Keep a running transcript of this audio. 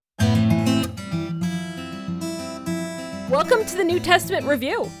Welcome to the New Testament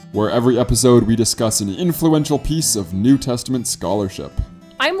Review, where every episode we discuss an influential piece of New Testament scholarship.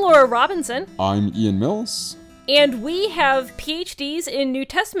 I'm Laura Robinson. I'm Ian Mills. And we have PhDs in New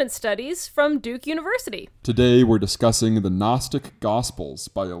Testament studies from Duke University. Today we're discussing the Gnostic Gospels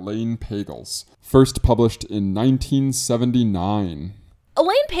by Elaine Pagels, first published in 1979.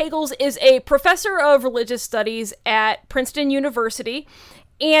 Elaine Pagels is a professor of religious studies at Princeton University,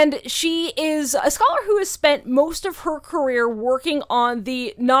 and she is a scholar who has spent most of her career working on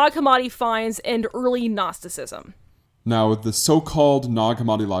the Nag Hammadi finds and early Gnosticism. Now, the so-called Nag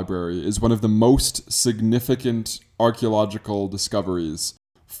Hammadi Library is one of the most significant archaeological discoveries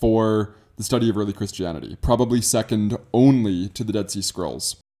for the study of early Christianity, probably second only to the Dead Sea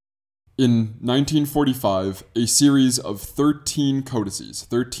Scrolls. In 1945, a series of 13 codices,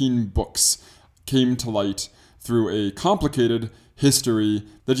 13 books, came to light through a complicated history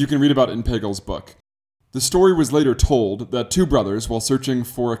that you can read about in Pagels' book. The story was later told that two brothers, while searching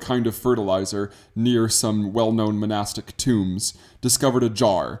for a kind of fertilizer near some well-known monastic tombs, discovered a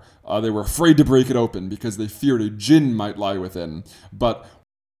jar. They were afraid to break it open because they feared a jinn might lie within, but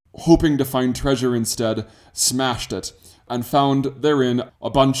hoping to find treasure instead, smashed it and found therein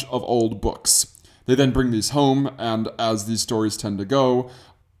a bunch of old books. They then bring these home, and as these stories tend to go,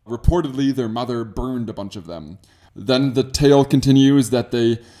 reportedly their mother burned a bunch of them. Then the tale continues that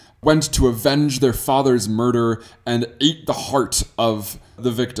they went to avenge their father's murder and ate the heart of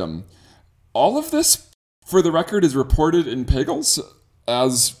the victim. All of this, for the record, is reported in Pagels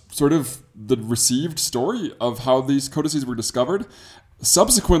as sort of the received story of how these codices were discovered.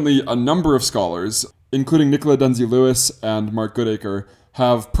 Subsequently, a number of scholars, including Nicola Denzi-Lewis and Mark Goodacre,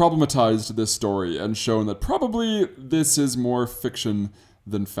 have problematized this story and shown that probably this is more fiction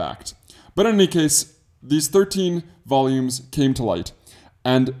than fact. But in any case, these 13 volumes came to light,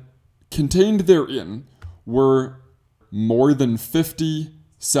 and contained therein were more than 50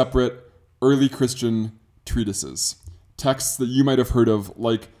 separate early Christian treatises, texts that you might have heard of,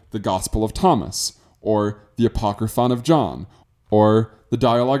 like the Gospel of Thomas, or the Apocryphon of John, or the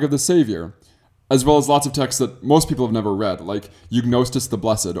Dialogue of the Savior, as well as lots of texts that most people have never read, like Gnostic the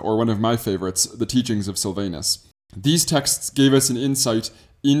Blessed, or one of my favorites, the Teachings of Sylvanus. These texts gave us an insight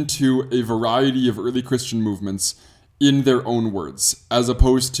into a variety of early Christian movements in their own words, as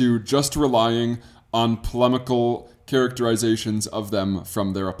opposed to just relying on polemical characterizations of them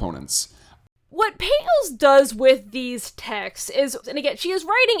from their opponents. What Pagels does with these texts is, and again, she is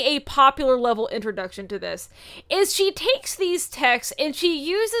writing a popular level introduction to this, is she takes these texts and she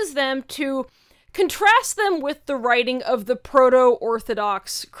uses them to contrast them with the writing of the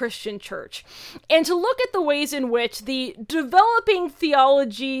proto-Orthodox Christian church, and to look at the ways in which the developing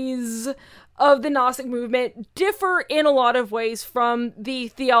theologies of the Gnostic movement differ in a lot of ways from the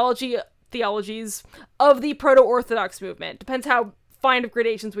theologies of the proto-Orthodox movement. Depends how fine of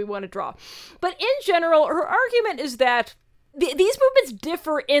gradations we want to draw. But in general, her argument is that these movements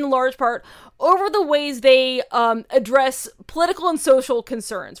differ in large part over the ways they address political and social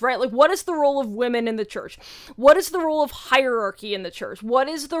concerns, right? Like, what is the role of women in the church? What is the role of hierarchy in the church? What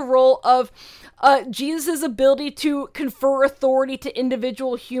is the role of Jesus' ability to confer authority to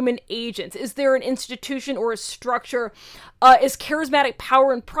individual human agents? Is there an institution or a structure? Is charismatic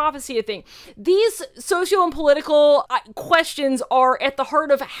power and prophecy a thing? These socio and political questions are at the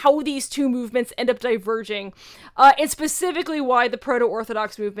heart of how these two movements end up diverging, and specifically why the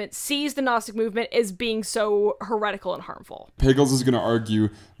proto-Orthodox movement sees the Gnostic movement as being so heretical and harmful. Pagels is going to argue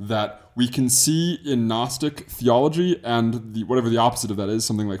that we can see in Gnostic theology and whatever the opposite of that is,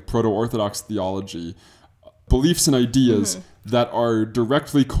 something like proto-Orthodox theology, beliefs and ideas that are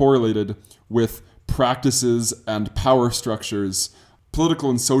directly correlated with practices and power structures, political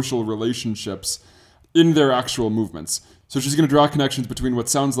and social relationships in their actual movements. So she's going to draw connections between what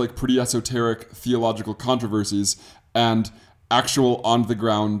sounds like pretty esoteric theological controversies and actual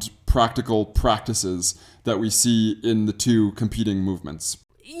on-the-ground practical practices that we see in the two competing movements.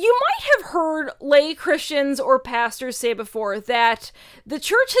 You might have heard lay Christians or pastors say before that the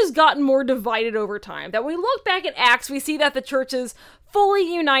church has gotten more divided over time. That when we look back at Acts, we see that the church is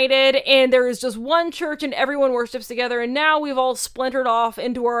fully united and there is just one church and everyone worships together. And now we've all splintered off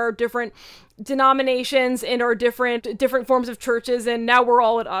into our different denominations and our different forms of churches, and now we're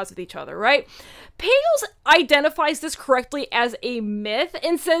all at odds with each other, right? Pagels identifies this correctly as a myth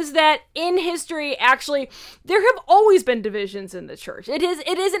and says that in history, actually, there have always been divisions in the church. It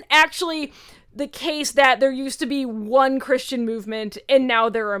isn't actually the case that there used to be one Christian movement and now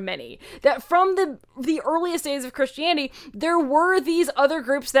there are many. That from the earliest days of Christianity, there were these other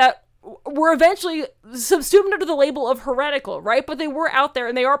groups that were eventually subsumed under the label of heretical, right? But they were out there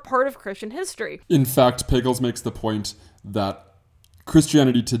and they are part of Christian history. In fact, Pagels makes the point that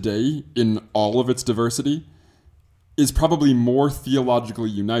Christianity today, in all of its diversity, is probably more theologically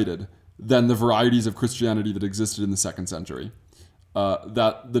united than the varieties of Christianity that existed in the 2nd century.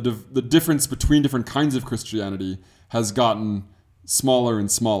 That the difference between different kinds of Christianity has gotten smaller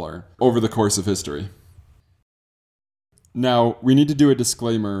and smaller over the course of history. Now, we need to do a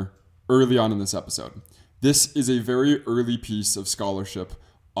disclaimer early on in this episode. This is a very early piece of scholarship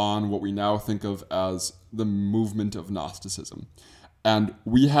on what we now think of as the movement of Gnosticism. And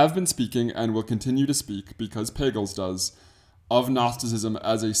we have been speaking, and will continue to speak, because Pagels does, of Gnosticism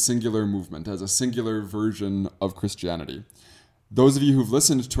as a singular movement, as a singular version of Christianity. Those of you who've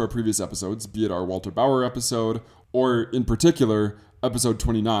listened to our previous episodes, be it our Walter Bauer episode, or in particular, episode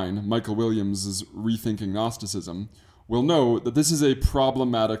 29, Michael Williams' Rethinking Gnosticism, will know that this is a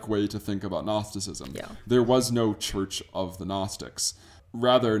problematic way to think about Gnosticism. Yeah. There was no Church of the Gnostics.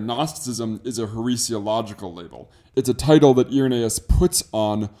 Rather, Gnosticism is a heresiological label. It's a title that Irenaeus puts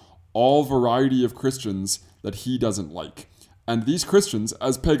on all variety of Christians that he doesn't like. And these Christians,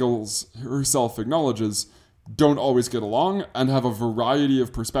 as Pagels herself acknowledges, don't always get along and have a variety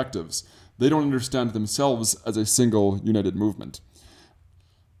of perspectives. They don't understand themselves as a single united movement.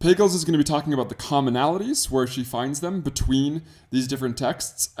 Pagels is going to be talking about the commonalities, where she finds them between these different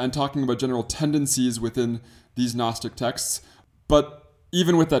texts, and talking about general tendencies within these Gnostic texts. But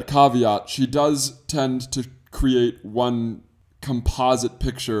even with that caveat, she does tend to create one composite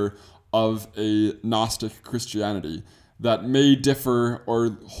picture of a Gnostic Christianity that may differ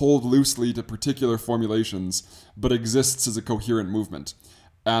or hold loosely to particular formulations, but exists as a coherent movement.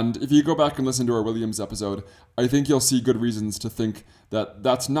 And if you go back and listen to our Williams episode, I think you'll see good reasons to think that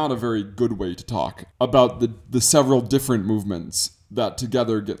that's not a very good way to talk about the several different movements that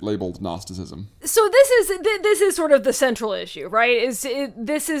together get labeled Gnosticism. So this is sort of the central issue, right?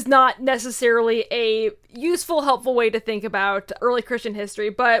 This is not necessarily a useful, helpful way to think about early Christian history,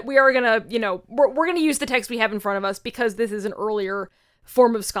 but we are gonna, we're gonna use the text we have in front of us because this is an earlier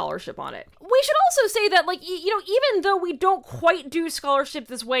form of scholarship on it. We should also say that, even though we don't quite do scholarship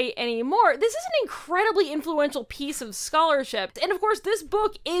this way anymore, this is an incredibly influential piece of scholarship. And of course, this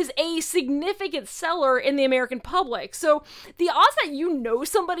book is a significant seller in the American public. So the odds that you know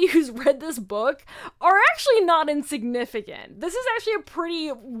somebody who's read this book are actually not insignificant. This is actually a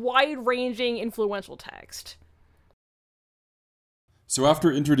pretty wide-ranging, influential text. So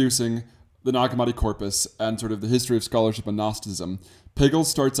after introducing the Nag Hammadi corpus and sort of the history of scholarship and Gnosticism, Pagels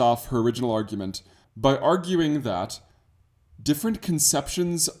starts off her original argument by arguing that different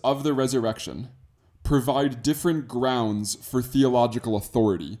conceptions of the resurrection provide different grounds for theological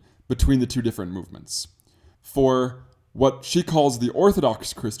authority between the two different movements. For what she calls the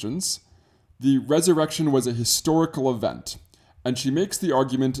Orthodox Christians, the resurrection was a historical event, and she makes the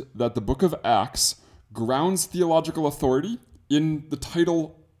argument that the book of Acts grounds theological authority in the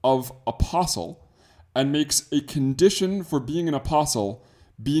title of apostle, and makes a condition for being an apostle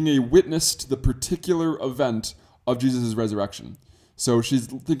being a witness to the particular event of Jesus' resurrection. So she's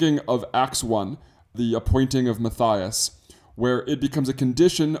thinking of Acts 1, the appointing of Matthias, where it becomes a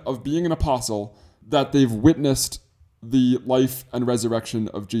condition of being an apostle that they've witnessed the life and resurrection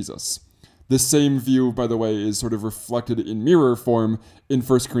of Jesus. This same view, by the way, is sort of reflected in mirror form in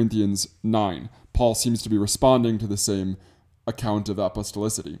 1 Corinthians 9. Paul seems to be responding to the same account of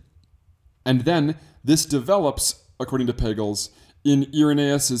apostolicity. And then this develops, according to Pagels, in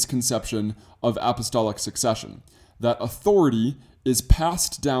Irenaeus' conception of apostolic succession, that authority is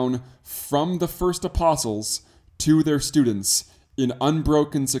passed down from the first apostles to their students in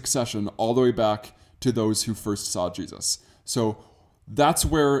unbroken succession all the way back to those who first saw Jesus. So that's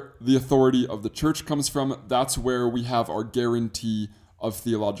where the authority of the church comes from. That's where we have our guarantee of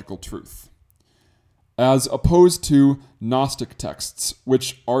theological truth. As opposed to Gnostic texts,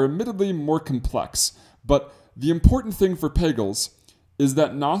 which are admittedly more complex. But the important thing for Pagels is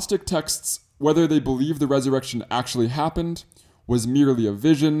that Gnostic texts, whether they believe the resurrection actually happened, was merely a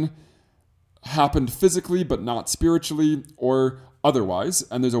vision, happened physically but not spiritually, or otherwise,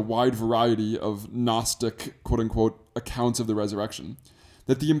 and there's a wide variety of Gnostic, quote-unquote, accounts of the resurrection,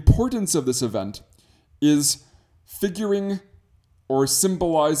 that the importance of this event is figuring or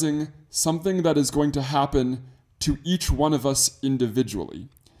symbolizing something that is going to happen to each one of us individually.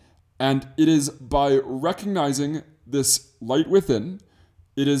 And it is by recognizing this light within,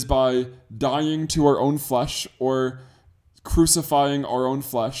 it is by dying to our own flesh or crucifying our own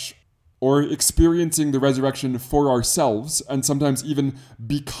flesh or experiencing the resurrection for ourselves and sometimes even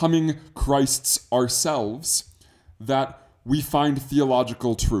becoming Christ's ourselves that we find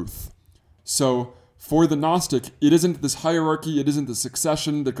theological truth. So for the Gnostic, it isn't this hierarchy, it isn't the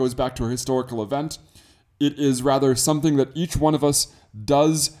succession that goes back to a historical event. It is rather something that each one of us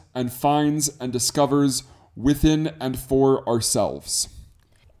does and finds and discovers within and for ourselves.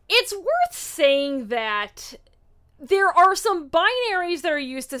 It's worth saying that there are some binaries that are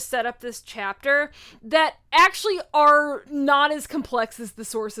used to set up this chapter that actually are not as complex as the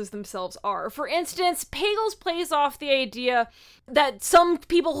sources themselves are. For instance, Pagels plays off the idea that some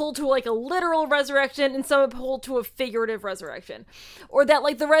people hold to like a literal resurrection and some hold to a figurative resurrection. Or that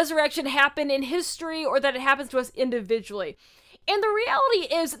like the resurrection happened in history or that it happens to us individually. And the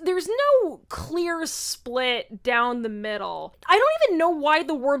reality is there's no clear split down the middle. I don't even know why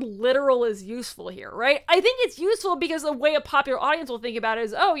the word literal is useful here, right? I think it's useful because the way a popular audience will think about it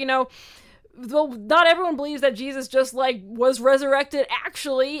is, well, not everyone believes that Jesus just like was resurrected.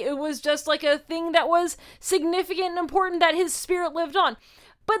 Actually, it was just like a thing that was significant and important that his spirit lived on.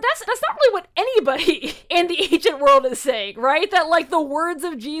 But that's not really what anybody in the ancient world is saying, right? That like the words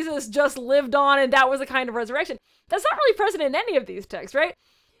of Jesus just lived on and that was a kind of resurrection. That's not really present in any of these texts, right?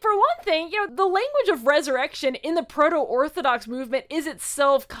 For one thing, the language of resurrection in the proto-Orthodox movement is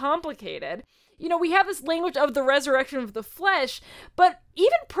itself complicated. We have this language of the resurrection of the flesh, but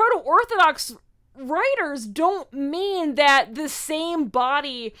even proto-Orthodox writers don't mean that the same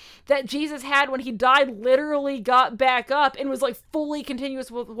body that Jesus had when he died literally got back up and was like fully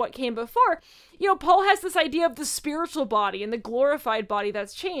continuous with what came before. Paul has this idea of the spiritual body and the glorified body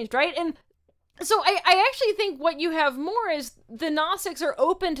that's changed, right? And so I actually think what you have more is the Gnostics are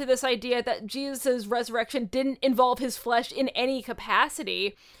open to this idea that Jesus' resurrection didn't involve his flesh in any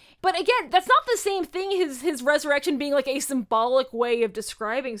capacity. But again, that's not the same thing as his resurrection being like a symbolic way of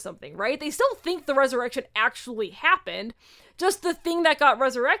describing something, right? They still think the resurrection actually happened. Just the thing that got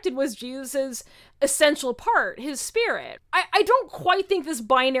resurrected was Jesus' essential part, his spirit. I don't quite think this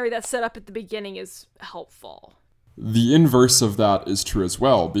binary that's set up at the beginning is helpful. The inverse of that is true as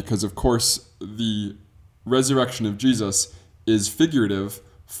well, because of course the resurrection of Jesus is figurative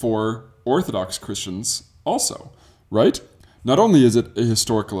for Orthodox Christians also, right? Not only is it a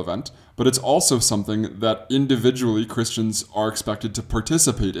historical event, but it's also something that individually Christians are expected to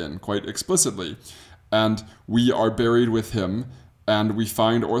participate in quite explicitly. And we are buried with him, and we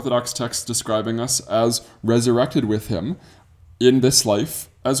find Orthodox texts describing us as resurrected with him in this life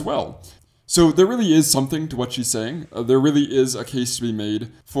as well. So there really is something to what she's saying. There really is a case to be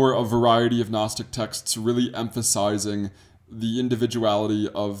made for a variety of Gnostic texts really emphasizing the individuality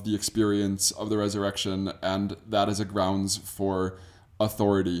of the experience of the resurrection, and that as a grounds for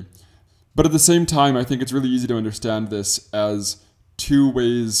authority. But at the same time, I think it's really easy to understand this as two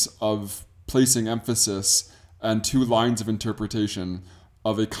ways of placing emphasis and two lines of interpretation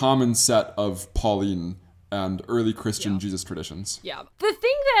of a common set of Pauline and early Christian Jesus traditions. Yeah. The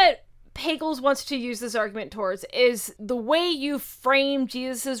thing that Pagels wants to use this argument towards is the way you frame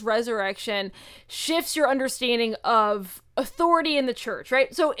Jesus' resurrection shifts your understanding of authority in the church,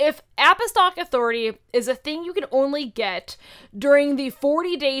 right? So if apostolic authority is a thing you can only get during the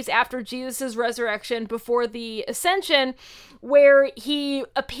 40 days after Jesus' resurrection before the ascension, where he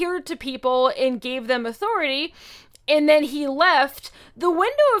appeared to people and gave them authority, and then he left, the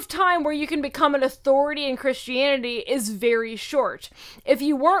window of time where you can become an authority in Christianity is very short. If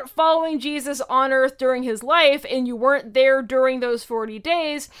you weren't following Jesus on earth during his life and you weren't there during those 40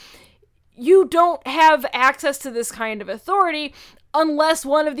 days, you don't have access to this kind of authority unless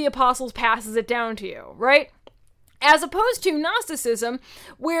one of the apostles passes it down to you, right? As opposed to Gnosticism,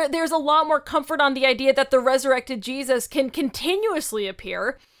 where there's a lot more comfort on the idea that the resurrected Jesus can continuously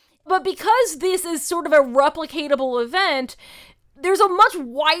appear. But because this is sort of a replicatable event, there's a much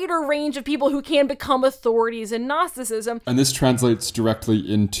wider range of people who can become authorities in Gnosticism. And this translates directly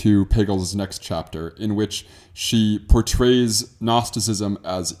into Pagels' next chapter, in which she portrays Gnosticism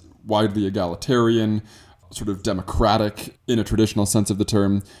as widely egalitarian, sort of democratic in a traditional sense of the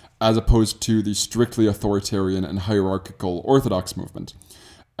term, as opposed to the strictly authoritarian and hierarchical Orthodox movement.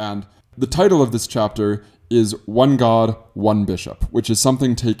 And the title of this chapter is One God, One Bishop, which is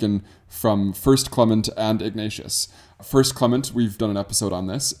something taken from 1 Clement and Ignatius. 1 Clement, we've done an episode on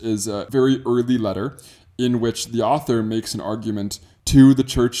this, is a very early letter in which the author makes an argument to the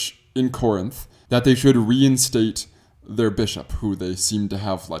church in Corinth that they should reinstate their bishop, who they seem to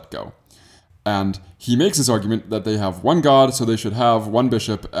have let go. And he makes this argument that they have one God, so they should have one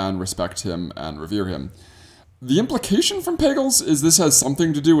bishop and respect him and revere him. The implication from Pagels is this has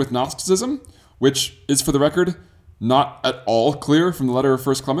something to do with Gnosticism, which is, for the record, not at all clear from the letter of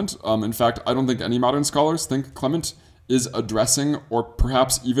 1 Clement. In fact, I don't think any modern scholars think Clement is addressing or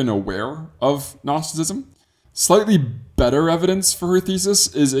perhaps even aware of Gnosticism. Slightly better evidence for her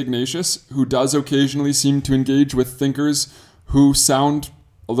thesis is Ignatius, who does occasionally seem to engage with thinkers who sound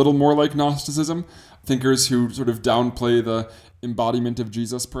a little more like Gnosticism, thinkers who sort of downplay the embodiment of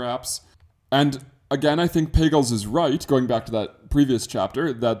Jesus, perhaps. And again, I think Pagels is right, going back to that previous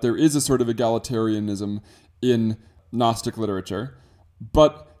chapter, that there is a sort of egalitarianism in Gnostic literature.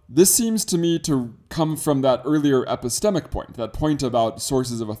 But this seems to me to come from that earlier epistemic point, that point about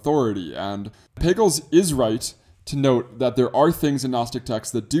sources of authority. And Pagels is right to note that there are things in Gnostic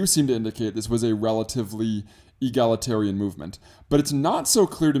texts that do seem to indicate this was a relatively egalitarian movement. But it's not so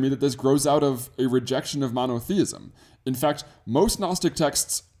clear to me that this grows out of a rejection of monotheism. In fact, most Gnostic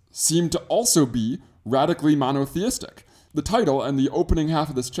texts seem to also be radically monotheistic. The title and the opening half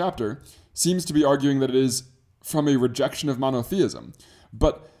of this chapter seems to be arguing that it is from a rejection of monotheism.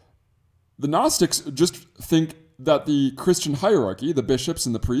 But the Gnostics just think that the Christian hierarchy, the bishops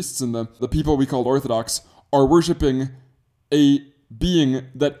and the priests and the people we call Orthodox, are worshiping a being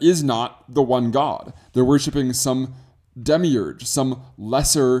that is not the one God. They're worshiping some demiurge, some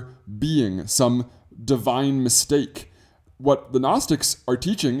lesser being, some divine mistake. What the Gnostics are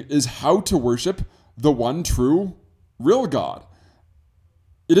teaching is how to worship the one true, real God.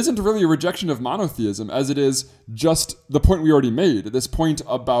 It isn't really a rejection of monotheism as it is just the point we already made, this point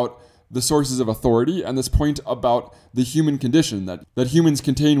about the sources of authority and this point about the human condition, that humans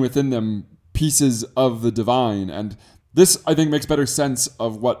contain within them pieces of the divine. And this, I think, makes better sense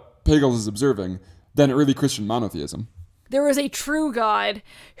of what Pagels is observing than early Christian monotheism. There is a true God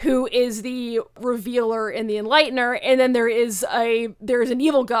who is the revealer and the enlightener, and then there's an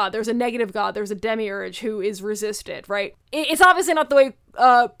evil God, there's a negative God, there's a demiurge who is resisted, right? It's obviously not the way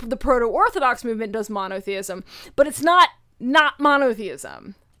the proto-Orthodox movement does monotheism, but it's not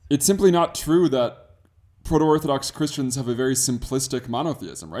monotheism. It's simply not true that proto-Orthodox Christians have a very simplistic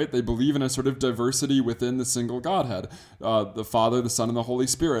monotheism, right? They believe in a sort of diversity within the single Godhead, the Father, the Son, and the Holy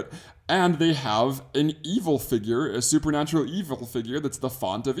Spirit. And they have an evil figure, a supernatural evil figure that's the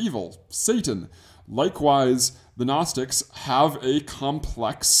font of evil, Satan. Likewise, the Gnostics have a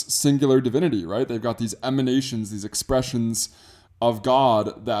complex singular divinity, right? They've got these emanations, these expressions of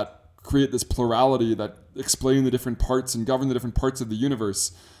God that create this plurality that explain the different parts and govern the different parts of the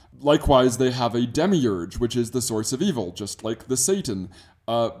universe. Likewise, they have a demiurge, which is the source of evil, just like the Satan,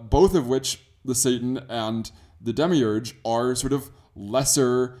 both of which, the Satan and the demiurge, are sort of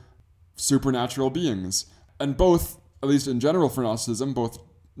lesser supernatural beings. And both, at least in general for Gnosticism, both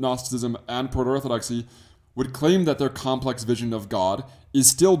Gnosticism and Proto-Orthodoxy would claim that their complex vision of God is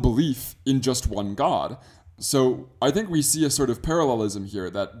still belief in just one God. So I think we see a sort of parallelism here,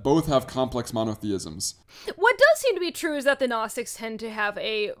 that both have complex monotheisms. What does seem to be true is that the Gnostics tend to have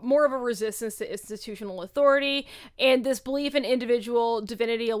more of a resistance to institutional authority, and this belief in individual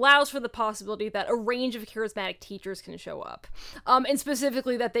divinity allows for the possibility that a range of charismatic teachers can show up, and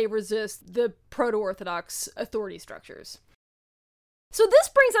specifically that they resist the proto-Orthodox authority structures. So this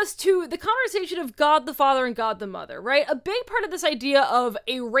brings us to the conversation of God the Father and God the Mother, right? A big part of this idea of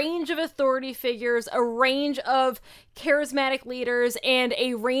a range of authority figures, a range of charismatic leaders, and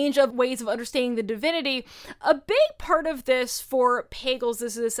a range of ways of understanding the divinity. A big part of this for Pagels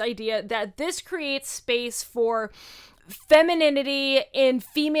is this idea that this creates space for femininity and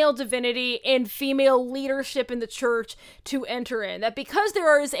female divinity and female leadership in the church to enter in. That because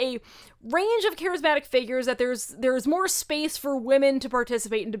there is a range of charismatic figures, that there's more space for women to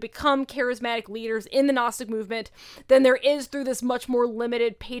participate and to become charismatic leaders in the Gnostic movement than there is through this much more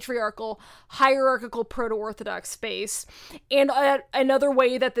limited patriarchal, hierarchical proto-Orthodox space. And another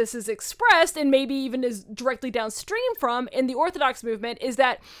way that this is expressed, and maybe even is directly downstream from in the Orthodox movement, is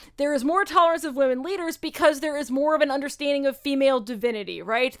that there is more tolerance of women leaders because there is more of an understanding of female divinity,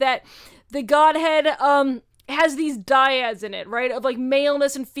 right? That the Godhead has these dyads in it, right? Of like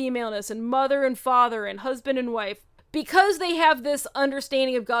maleness and femaleness and mother and father and husband and wife. Because they have this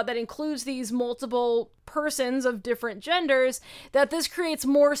understanding of God that includes these multiple persons of different genders, that this creates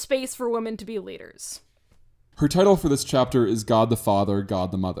more space for women to be leaders. Her title for this chapter is God the Father,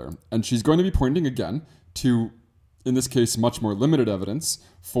 God the Mother. And she's going to be pointing again to, in this case, much more limited evidence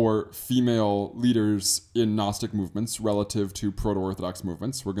for female leaders in Gnostic movements relative to proto-Orthodox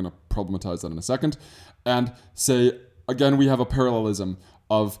movements. We're going to problematize that in a second. And say, again, we have a parallelism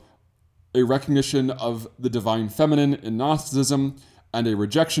of a recognition of the divine feminine in Gnosticism and a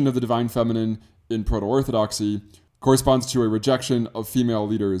rejection of the divine feminine in Proto-Orthodoxy corresponds to a rejection of female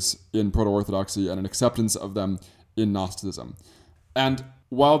leaders in Proto-Orthodoxy and an acceptance of them in Gnosticism. And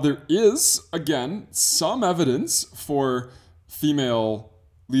while there is, again, some evidence for female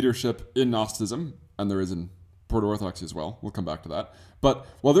leadership in Gnosticism, and there is in Proto-Orthodoxy as well, we'll come back to that, but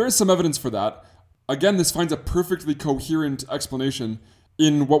while there is some evidence for that, again, this finds a perfectly coherent explanation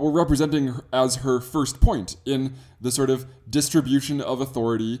in what we're representing as her first point, in the sort of distribution of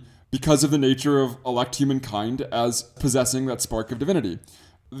authority because of the nature of elect humankind as possessing that spark of divinity.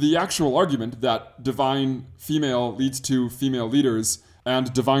 The actual argument that divine female leads to female leaders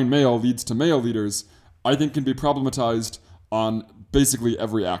and divine male leads to male leaders, I think can be problematized on basically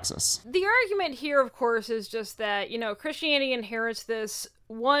every axis. The argument here, of course, is just that, Christianity inherits this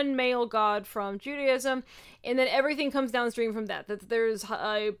one male god from Judaism, and then everything comes downstream from that there's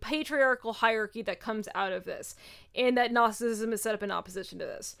a patriarchal hierarchy that comes out of this, and that Gnosticism is set up in opposition to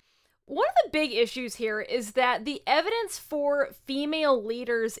this. One of the big issues here is that the evidence for female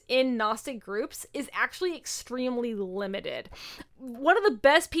leaders in Gnostic groups is actually extremely limited. One of the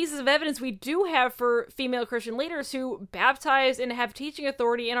best pieces of evidence we do have for female Christian leaders who baptize and have teaching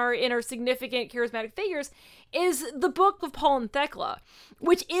authority and are significant charismatic figures is the book of Paul and Thecla,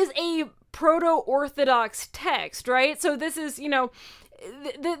 which is a proto-Orthodox text, right? So this is,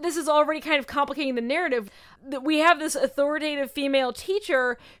 this is already kind of complicating the narrative. We have this authoritative female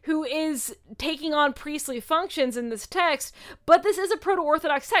teacher who is taking on priestly functions in this text, but this is a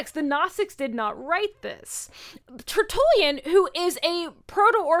proto-Orthodox text. The Gnostics did not write this. Tertullian, who is a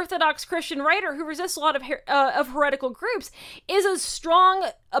proto-Orthodox Christian writer who resists a lot of heretical groups, is a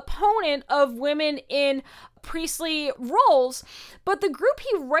strong opponent of women in priestly roles, but the group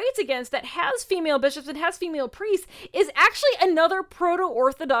he writes against that has female bishops and has female priests is actually another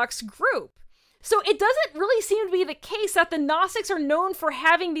proto-Orthodox group. So it doesn't really seem to be the case that the Gnostics are known for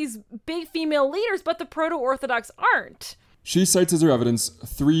having these big female leaders, but the proto-Orthodox aren't. She cites as her evidence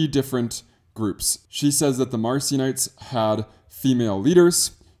 3 different groups. She says that the Marcionites had female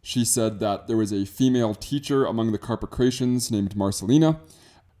leaders. She said that there was a female teacher among the Carpocratians named Marcellina,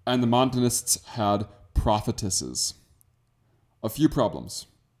 and the Montanists had prophetesses. A few problems.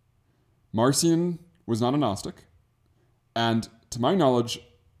 Marcion was not a Gnostic, and to my knowledge,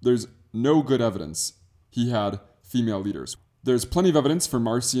 there's no good evidence he had female leaders. There's plenty of evidence for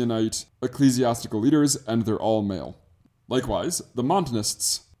Marcionite ecclesiastical leaders, and they're all male. Likewise, the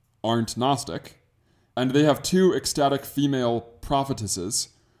Montanists aren't Gnostic, and they have 2 ecstatic female prophetesses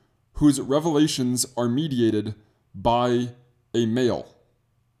whose revelations are mediated by a male.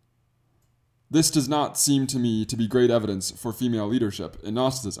 This does not seem to me to be great evidence for female leadership in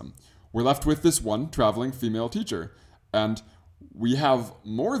Gnosticism. We're left with this one traveling female teacher, and we have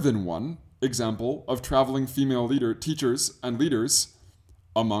more than one example of traveling female teachers and leaders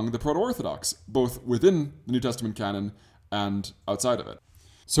among the Proto-Orthodox, both within the New Testament canon and outside of it.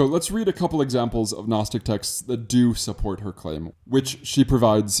 So let's read a couple examples of Gnostic texts that do support her claim, which she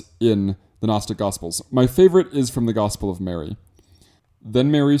provides in the Gnostic Gospels. My favorite is from the Gospel of Mary.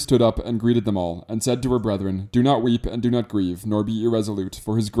 Then Mary stood up and greeted them all, and said to her brethren, "Do not weep and do not grieve, nor be irresolute,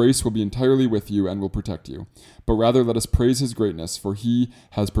 for his grace will be entirely with you and will protect you. But rather let us praise his greatness, for he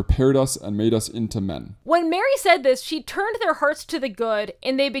has prepared us and made us into men." When Mary said this, she turned their hearts to the good,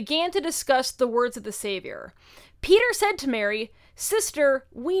 and they began to discuss the words of the Savior. Peter said to Mary, "Sister,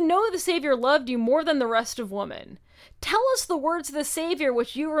 we know the Savior loved you more than the rest of women. Tell us the words of the Savior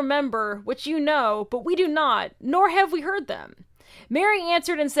which you remember, which you know, but we do not, nor have we heard them." Mary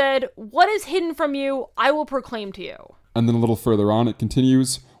answered and said, "What is hidden from you, I will proclaim to you." And then a little further on, it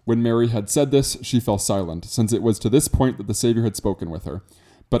continues, "When Mary had said this, she fell silent, since it was to this point that the Savior had spoken with her.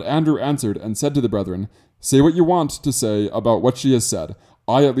 But Andrew answered and said to the brethren, 'Say what you want to say about what she has said.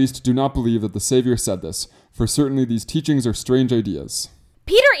 I at least do not believe that the Savior said this, for certainly these teachings are strange ideas.'"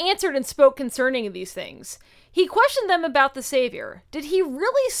 Peter answered and spoke concerning these things. He questioned them about the Savior. Did he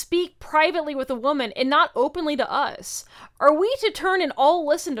really speak privately with a woman and not openly to us? Are we to turn and all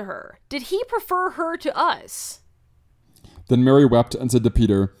listen to her? Did he prefer her to us? Then Mary wept and said to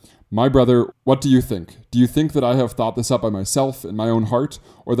Peter, "My brother, what do you think? Do you think that I have thought this up by myself in my own heart,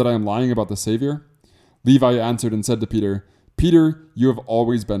 or that I am lying about the Savior?" Levi answered and said to Peter, "Peter, you have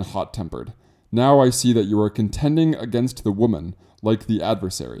always been hot-tempered. Now I see that you are contending against the woman, like the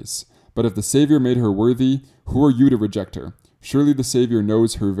adversaries. But if the Savior made her worthy, who are you to reject her? Surely the Savior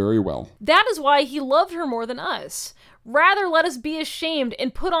knows her very well." That is why he loved her more than us. Rather, let us be ashamed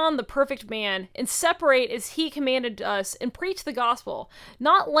and put on the perfect man, and separate as he commanded us, and preach the gospel,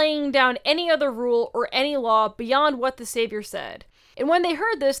 not laying down any other rule or any law beyond what the Savior said. And when they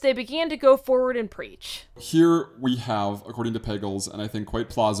heard this, they began to go forward and preach. Here we have, according to Pagels, and I think quite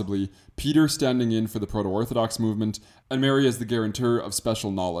plausibly, Peter standing in for the Proto-Orthodox movement, and Mary as the guarantor of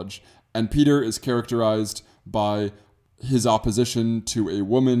special knowledge. And Peter is characterized by his opposition to a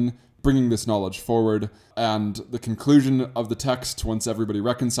woman bringing this knowledge forward. And the conclusion of the text, once everybody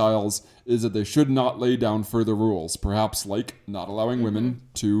reconciles, is that they should not lay down further rules, perhaps like not allowing women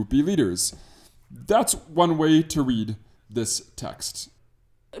to be leaders. That's one way to read this text.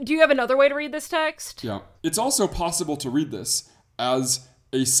 Do you have another way to read this text? Yeah. It's also possible to read this as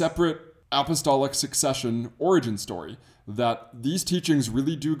a separate apostolic succession origin story, that these teachings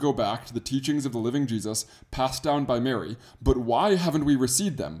really do go back to the teachings of the living Jesus passed down by Mary. But why haven't we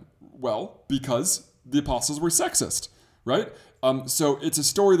received them? Well, because the apostles were sexist, right? So it's a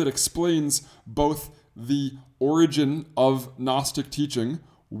story that explains both the origin of Gnostic teaching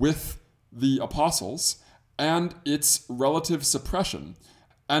with the apostles and its relative suppression,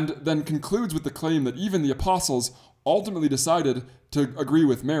 and then concludes with the claim that even the apostles ultimately decided to agree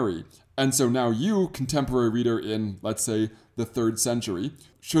with Mary. And so now you, contemporary reader in, let's say, the 3rd century,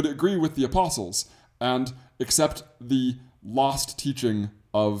 should agree with the apostles and accept the lost teaching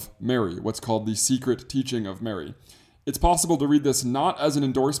of Mary, what's called the secret teaching of Mary. It's possible to read this not as an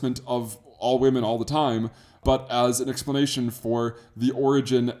endorsement of all women all the time, but as an explanation for the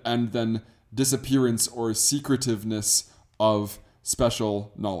origin and then disappearance or secretiveness of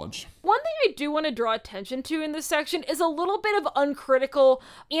special knowledge. One thing I do want to draw attention to in this section is a little bit of uncritical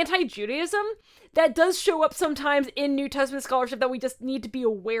anti-Judaism that does show up sometimes in New Testament scholarship that we just need to be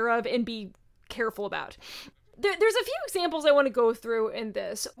aware of and be careful about. There's a few examples I want to go through in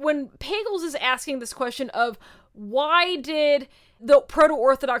this. When Pagels is asking this question of why did the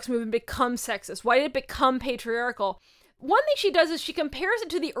proto-Orthodox movement become sexist? Why did it become patriarchal? One thing she does is she compares it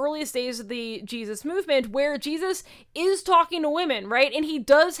to the earliest days of the Jesus movement, where Jesus is talking to women, right? And he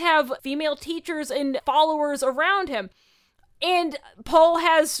does have female teachers and followers around him. And Paul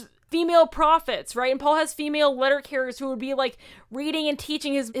has female prophets, right? And Paul has female letter carriers who would be like reading and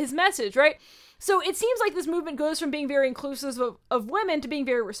teaching his message, right? So it seems like this movement goes from being very inclusive of women to being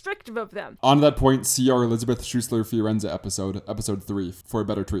very restrictive of them. On that point, see our Elizabeth Schussler Fiorenza episode 3, for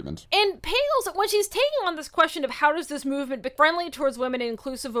better treatment. And Pagels, when she's taking on this question of how does this movement be friendly towards women and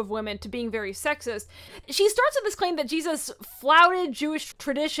inclusive of women to being very sexist, she starts with this claim that Jesus flouted Jewish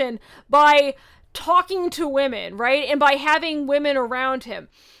tradition by talking to women, right? And by having women around him.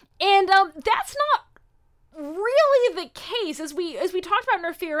 And that's not really the case, as we talked about in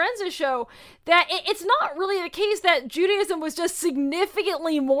our Fiorenza show, that it's not really the case that Judaism was just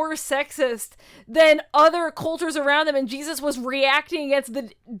significantly more sexist than other cultures around them, and Jesus was reacting against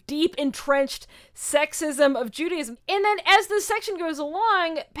the deep entrenched sexism of Judaism. And then as this section goes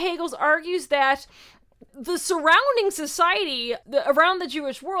along, Pagels argues that the surrounding society around the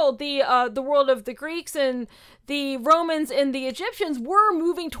Jewish world, the world of the Greeks and the Romans and the Egyptians, were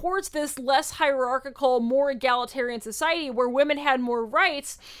moving towards this less hierarchical, more egalitarian society where women had more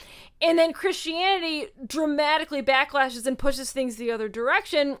rights. And then Christianity dramatically backlashes and pushes things the other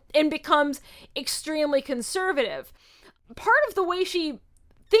direction and becomes extremely conservative. Part of the way she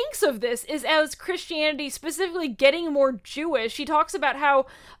thinks of this is as Christianity specifically getting more Jewish. She talks about how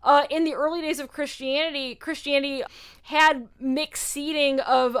in the early days of Christianity had mixed seating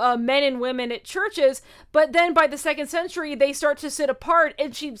of men and women at churches, but then by the 2nd century they start to sit apart,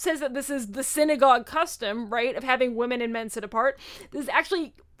 and she says that this is the synagogue custom, right, of having women and men sit apart. This is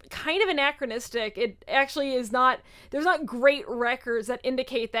actually kind of anachronistic. It actually is not, there's not great records that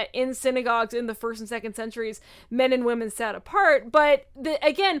indicate that in synagogues in the 1st and 2nd centuries, men and women sat apart. But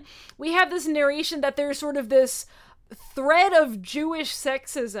again, we have this narration that there's sort of this thread of Jewish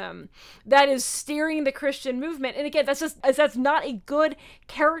sexism that is steering the Christian movement. And again, that's not a good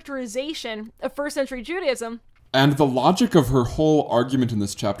characterization of 1st century Judaism. And the logic of her whole argument in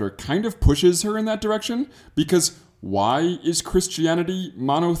this chapter kind of pushes her in that direction, because why is Christianity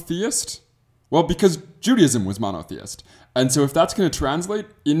monotheist? Well, because Judaism was monotheist. And so if that's going to translate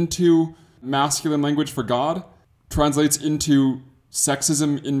into masculine language for God, translates into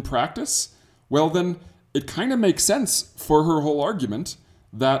sexism in practice, well then it kind of makes sense for her whole argument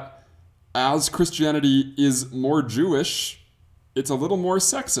that as Christianity is more Jewish, it's a little more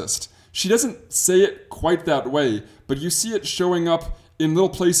sexist. She doesn't say it quite that way, but you see it showing up in little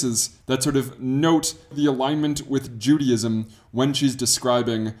places that sort of note the alignment with Judaism when she's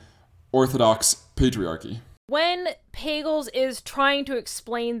describing Orthodox patriarchy. When Pagels is trying to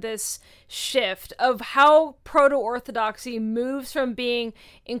explain this shift of how proto-Orthodoxy moves from being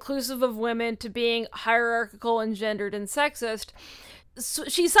inclusive of women to being hierarchical and gendered and sexist, so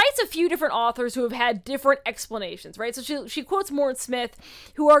she cites a few different authors who have had different explanations, right? So she quotes Moritz Smith,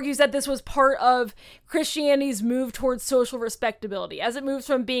 who argues that this was part of Christianity's move towards social respectability. As it moves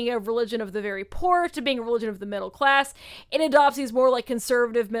from being a religion of the very poor to being a religion of the middle class, it adopts these more like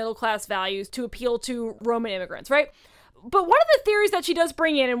conservative middle class values to appeal to Roman immigrants, right? But one of the theories that she does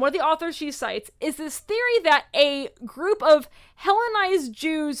bring in, and one of the authors she cites, is this theory that a group of Hellenized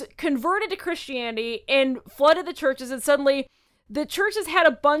Jews converted to Christianity and flooded the churches, and suddenly the churches had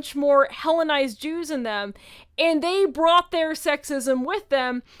a bunch more Hellenized Jews in them, and they brought their sexism with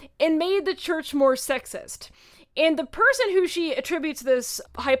them and made the church more sexist. And the person who she attributes this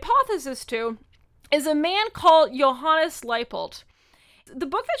hypothesis to is a man called Johannes Leipold. The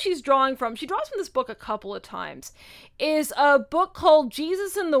book that she draws from this book a couple of times, is a book called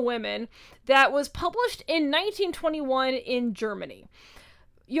Jesus and the Women that was published in 1921 in Germany.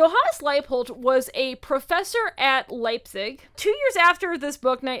 Johannes Leipold was a professor at Leipzig. 2 years after this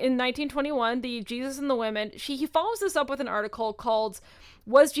book, in 1921, the Jesus and the Women, he follows this up with an article called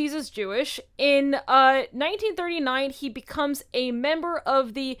Was Jesus Jewish? In 1939, he becomes a member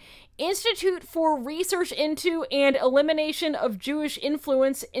of the Institute for Research into and Elimination of Jewish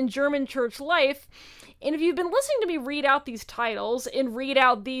Influence in German Church Life. And if you've been listening to me read out these titles and read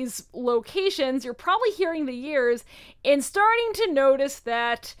out these locations, you're probably hearing the years and starting to notice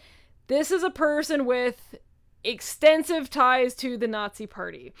that this is a person with extensive ties to the Nazi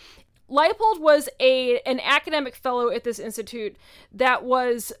Party. Leipold was an academic fellow at this institute that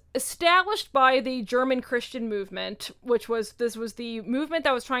was established by the German Christian movement, this was the movement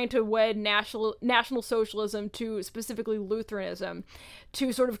that was trying to wed National Socialism to specifically Lutheranism,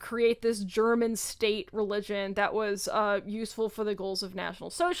 to sort of create this German state religion that was useful for the goals of National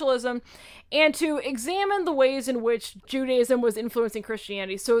Socialism, and to examine the ways in which Judaism was influencing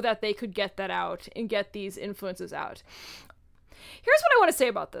Christianity so that they could get that out and get these influences out. Here's what I want to say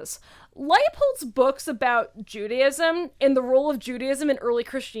about this. Leipold's books about Judaism and the role of Judaism in early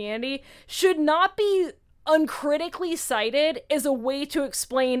Christianity should not be uncritically cited as a way to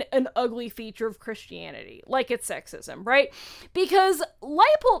explain an ugly feature of Christianity, like it's sexism, right? Because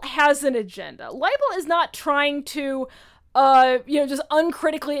Leipold has an agenda. Leipold is not trying to just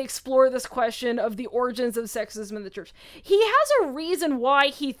uncritically explore this question of the origins of sexism in the church. He has a reason why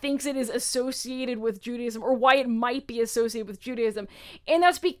he thinks it is associated with Judaism, or why it might be associated with Judaism. And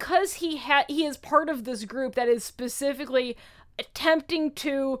that's because he is part of this group that is specifically attempting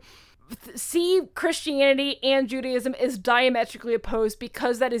to see Christianity and Judaism as diametrically opposed,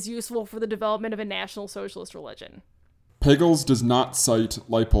 because that is useful for the development of a National Socialist religion. Pagels does not cite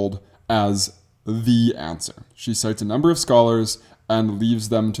Leipold as the answer. She cites a number of scholars and leaves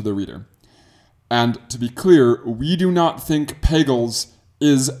them to the reader. And to be clear, we do not think Pagels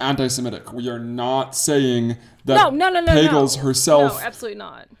is anti-Semitic. We are not saying that Pagels herself... No, absolutely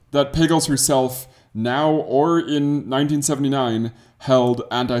not. That Pagels herself, now or in 1979, held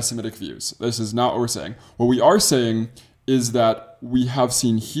anti-Semitic views. This is not what we're saying. What we are saying is that we have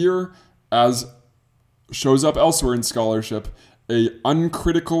seen here, as shows up elsewhere in scholarship, a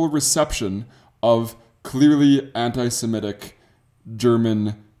uncritical reception of clearly anti-Semitic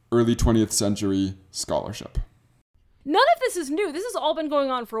German early 20th century scholarship. None of this is new. This has all been going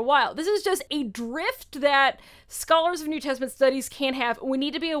on for a while. This is just a drift that scholars of New Testament studies can have, and we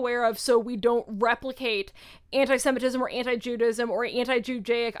need to be aware of so we don't replicate anti-Semitism or anti-Judaism or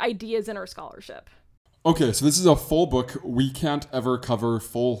anti-Judaic ideas in our scholarship. Okay, so this is a full book. We can't ever cover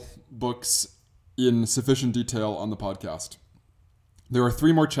full books in sufficient detail on the podcast. There are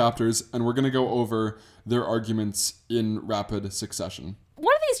 3 more chapters, and we're going to go over their arguments in rapid succession.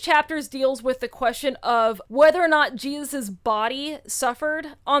 One of these chapters deals with the question of whether or not Jesus' body suffered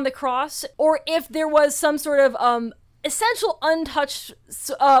on the cross, or if there was some sort of essential untouched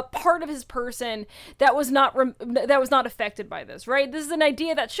part of his person that was not affected by this, right? This is an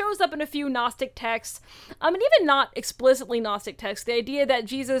idea that shows up in a few Gnostic texts, and even not explicitly Gnostic texts, the idea that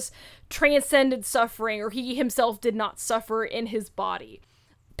Jesus transcended suffering, or he himself did not suffer in his body.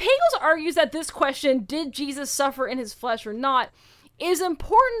 Pagels argues that this question, did Jesus suffer in his flesh or not, is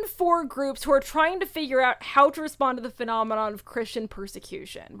important for groups who are trying to figure out how to respond to the phenomenon of Christian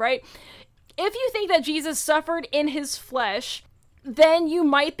persecution, right? If you think that Jesus suffered in his flesh, then you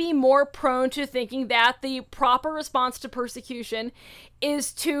might be more prone to thinking that the proper response to persecution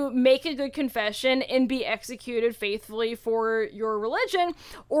is to make a good confession and be executed faithfully for your religion,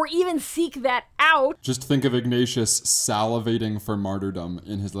 or even seek that out. Just think of Ignatius salivating for martyrdom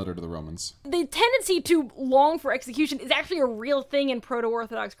in his letter to the Romans. The tendency to long for execution is actually a real thing in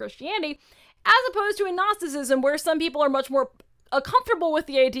proto-Orthodox Christianity, as opposed to in Gnosticism, where some people are much more comfortable with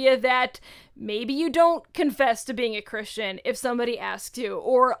the idea that maybe you don't confess to being a Christian if somebody asks you,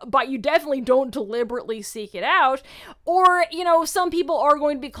 but you definitely don't deliberately seek it out, or, some people are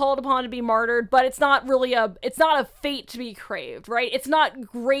going to be called upon to be martyred, but it's not a fate to be craved, right? It's not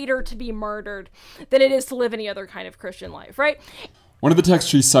greater to be martyred than it is to live any other kind of Christian life, right? One of the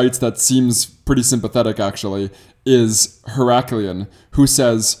texts she cites that seems pretty sympathetic, actually, is Heraclian, who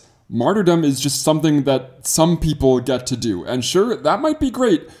says, martyrdom is just something that some people get to do. And sure, that might be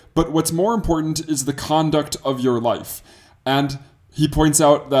great, but what's more important is the conduct of your life. And he points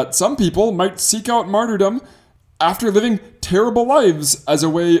out that some people might seek out martyrdom after living terrible lives as a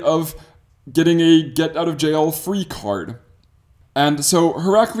way of getting a get-out-of-jail-free card. And so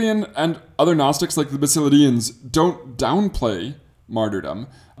Heraclian and other Gnostics like the Basilidians don't downplay martyrdom,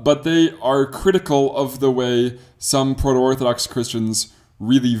 but they are critical of the way some proto-Orthodox Christians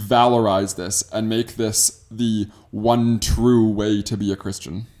really valorize this and make this the one true way to be a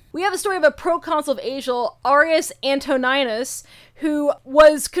Christian. We have a story of a proconsul of Asia, Arius Antoninus, who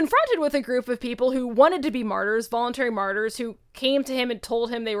was confronted with a group of people who wanted to be martyrs, voluntary martyrs, who came to him and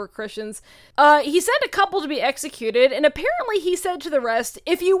told him they were Christians. He sent a couple to be executed, and apparently he said to the rest,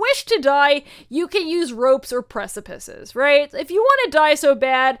 if you wish to die, you can use ropes or precipices, right? If you want to die so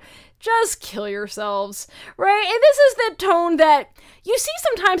bad, just kill yourselves, right? And this is the tone that you see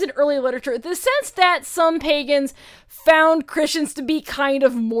sometimes in early literature, the sense that some pagans found Christians to be kind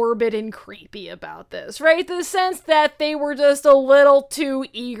of morbid and creepy about this, right? The sense that they were just a little too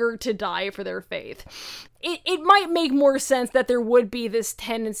eager to die for their faith. It might make more sense that there would be this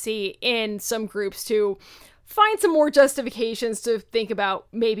tendency in some groups to find some more justifications to think about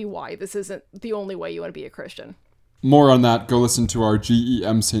maybe why this isn't the only way you want to be a Christian. More on that, go listen to our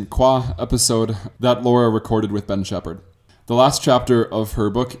Gem St. Croix episode that Laura recorded with Ben Shepherd. The last chapter of her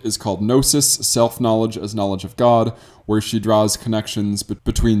book is called Gnosis, Self-Knowledge as Knowledge of God, where she draws connections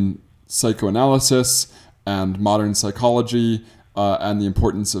between psychoanalysis and modern psychology and the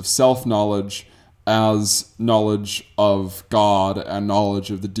importance of self-knowledge as knowledge of God and knowledge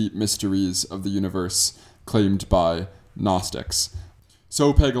of the deep mysteries of the universe claimed by Gnostics.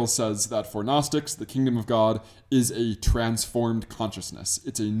 So Pagels says that for Gnostics, the kingdom of God is a transformed consciousness.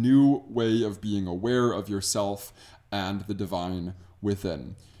 It's a new way of being aware of yourself and the divine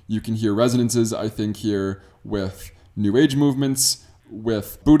within. You can hear resonances, I think, here with New Age movements,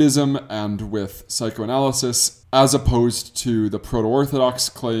 with Buddhism, and with psychoanalysis, as opposed to the proto-Orthodox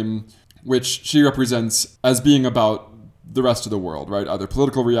claim, which she represents as being about the rest of the world, right? Either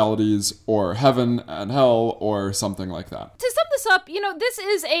political realities or heaven and hell or something like that. To sum this up,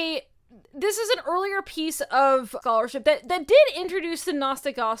 this is an earlier piece of scholarship that did introduce the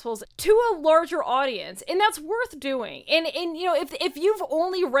Gnostic Gospels to a larger audience, and that's worth doing. And if you've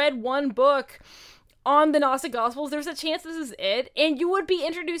only read one book on the Gnostic Gospels, there's a chance this is it, and you would be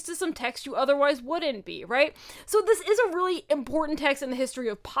introduced to some text you otherwise wouldn't be, right? So this is a really important text in the history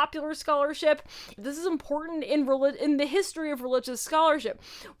of popular scholarship. This is important in the history of religious scholarship.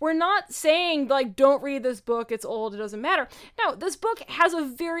 We're not saying, like, don't read this book, it's old, it doesn't matter. No, this book has a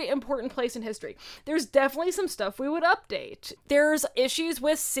very important place in history. There's definitely some stuff we would update. There's issues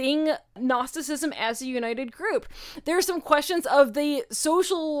with seeing Gnosticism as a united group. There's some questions of the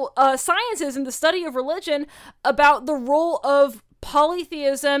social sciences and the study of religion about the role of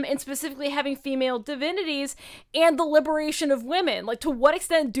polytheism and specifically having female divinities and the liberation of women. Like, to what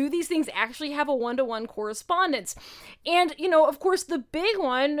extent do these things actually have a one-to-one correspondence? And, of course, the big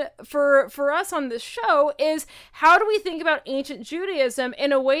one for us on this show is, how do we think about ancient Judaism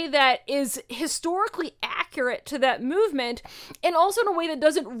in a way that is historically accurate to that movement, and also in a way that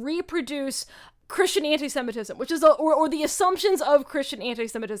doesn't reproduce Christian anti-Semitism, which is or the assumptions of Christian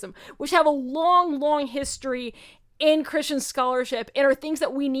anti-Semitism, which have a long history in Christian scholarship and are things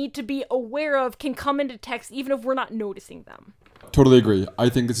that we need to be aware of, can come into text even if we're not noticing them. Totally agree. I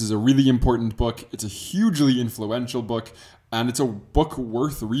think this is a really important book. It's a hugely influential book, and it's a book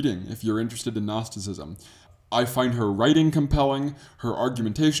worth reading if you're interested in Gnosticism. I find her writing compelling, her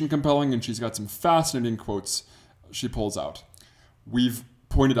argumentation compelling, and she's got some fascinating quotes she pulls out. We've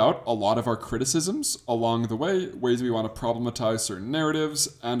pointed out a lot of our criticisms along the way, ways we want to problematize certain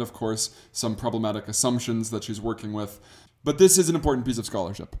narratives, and of course, some problematic assumptions that she's working with. But this is an important piece of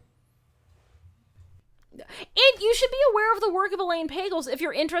scholarship. And you should be aware of the work of Elaine Pagels if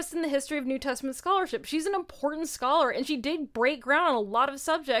you're interested in the history of New Testament scholarship. She's an important scholar, and she did break ground on a lot of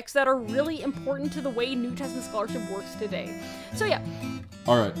subjects that are really important to the way New Testament scholarship works today. So yeah.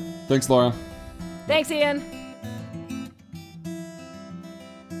 All right. Thanks, Laura. Thanks, Ian.